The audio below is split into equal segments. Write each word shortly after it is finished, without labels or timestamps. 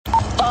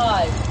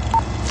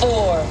5,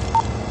 4,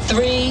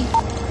 3,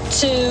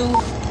 2,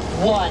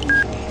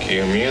 1.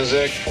 Cue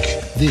music.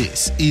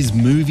 This is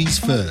Movies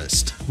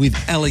First with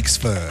Alex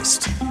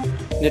First.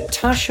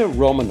 Natasha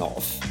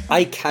Romanoff,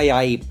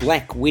 aka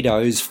Black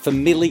Widow's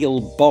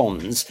familial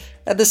bonds,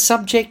 are the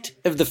subject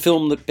of the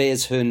film that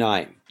bears her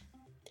name.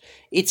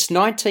 It's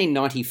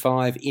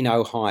 1995 in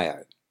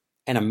Ohio,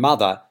 and a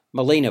mother,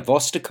 Melina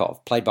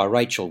Vostokov, played by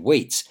Rachel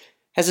Weisz,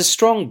 has a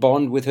strong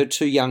bond with her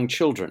two young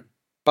children,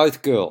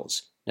 both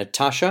girls,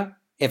 Natasha,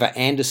 Eva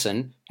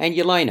Anderson, and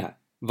Yelena,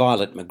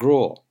 Violet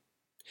McGraw.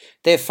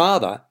 Their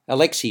father,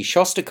 Alexei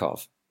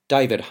Shostakov,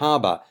 David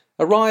Harbour,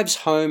 arrives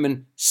home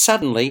and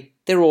suddenly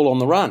they're all on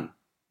the run.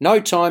 No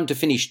time to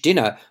finish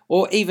dinner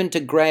or even to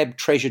grab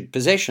treasured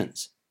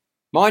possessions.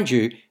 Mind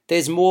you,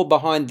 there's more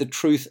behind the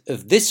truth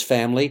of this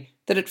family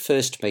than at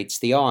first meets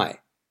the eye.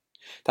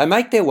 They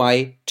make their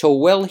way to a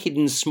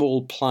well-hidden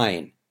small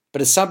plane,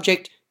 but are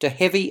subject to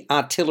heavy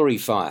artillery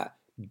fire,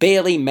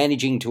 barely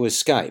managing to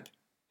escape.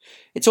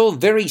 It's all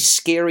very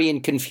scary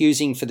and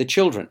confusing for the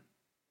children.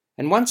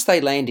 And once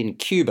they land in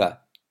Cuba,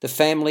 the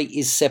family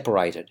is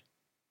separated.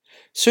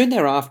 Soon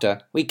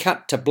thereafter, we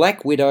cut to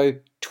Black Widow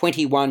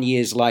 21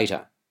 years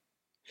later.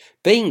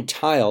 Being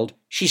tailed,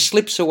 she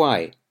slips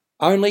away,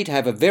 only to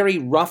have a very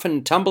rough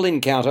and tumble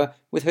encounter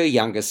with her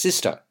younger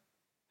sister.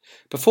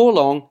 Before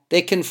long,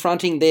 they're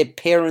confronting their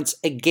parents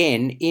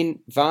again in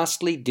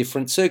vastly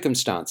different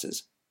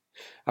circumstances.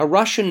 A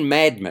Russian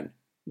madman,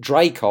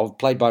 Dreykov,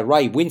 played by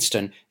Ray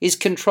Winston, is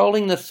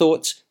controlling the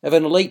thoughts of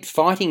an elite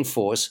fighting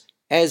force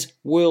as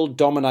world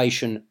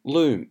domination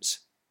looms.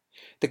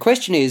 The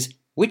question is,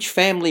 which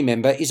family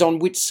member is on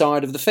which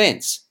side of the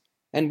fence?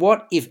 And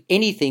what, if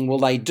anything, will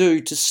they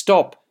do to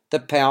stop the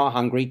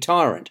power-hungry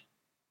tyrant?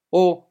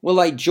 Or will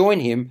they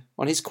join him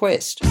on his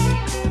quest?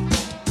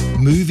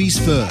 Movies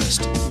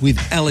First with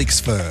Alex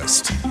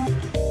First.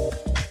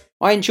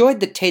 I enjoyed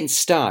the tense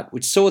start,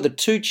 which saw the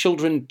two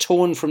children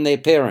torn from their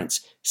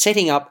parents,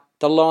 setting up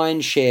the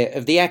lion's share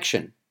of the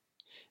action.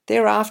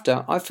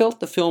 Thereafter, I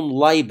felt the film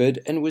laboured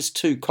and was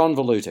too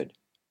convoluted.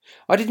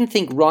 I didn't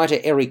think writer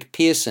Eric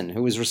Pearson,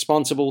 who was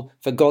responsible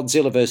for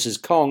Godzilla vs.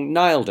 Kong,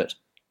 nailed it,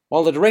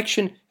 while the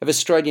direction of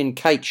Australian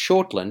Kate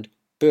Shortland,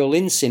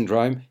 Berlin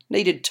Syndrome,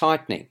 needed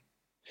tightening.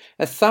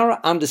 A thorough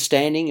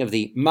understanding of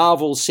the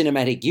Marvel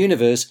Cinematic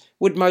Universe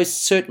would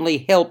most certainly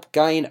help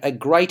gain a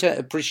greater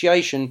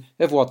appreciation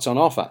of what's on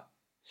offer.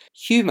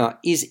 Humour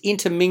is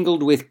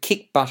intermingled with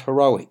kick-butt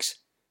heroics.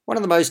 One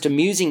of the most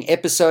amusing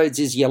episodes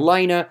is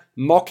Yelena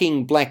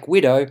mocking Black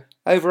Widow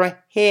over a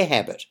hair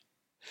habit.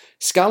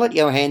 Scarlett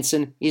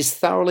Johansson is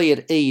thoroughly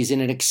at ease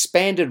in an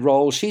expanded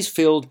role she's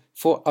filled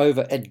for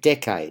over a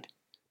decade.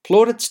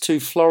 Plaudits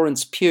to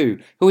Florence Pugh,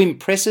 who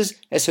impresses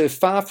as her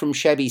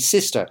far-from-shabby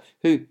sister,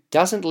 who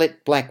doesn't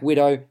let Black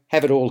Widow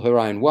have it all her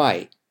own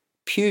way.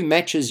 Pugh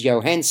matches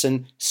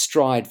Johansson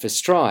stride for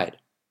stride.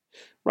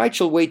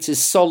 Rachel Weisz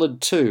is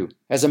solid too,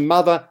 as a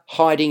mother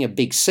hiding a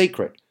big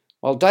secret,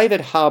 while David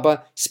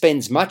Harbour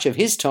spends much of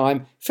his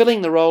time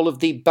filling the role of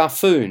the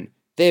buffoon,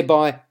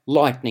 thereby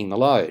lightening the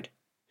load.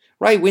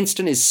 Ray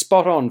Winston is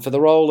spot on for the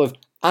role of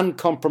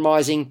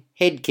uncompromising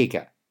head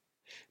kicker.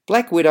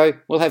 Black Widow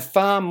will have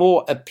far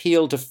more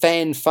appeal to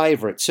fan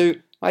favourites who,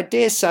 I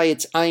dare say,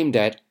 it's aimed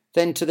at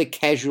than to the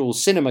casual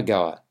cinema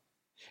goer.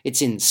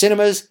 It's in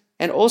cinemas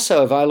and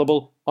also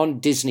available on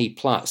Disney+.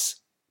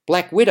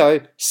 Black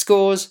Widow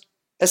scores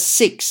a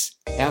 6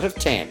 out of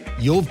 10.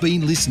 You've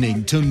been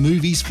listening to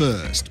Movies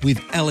First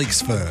with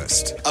Alex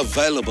First.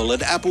 Available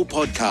at Apple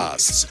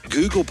Podcasts,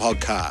 Google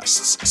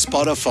Podcasts,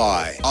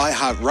 Spotify,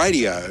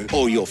 iHeartRadio,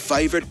 or your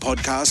favourite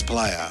podcast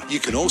player. You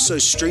can also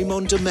stream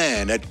on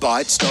demand at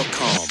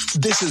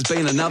Bytes.com. This has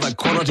been another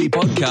quality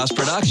podcast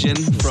production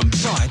from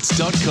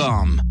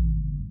Bytes.com.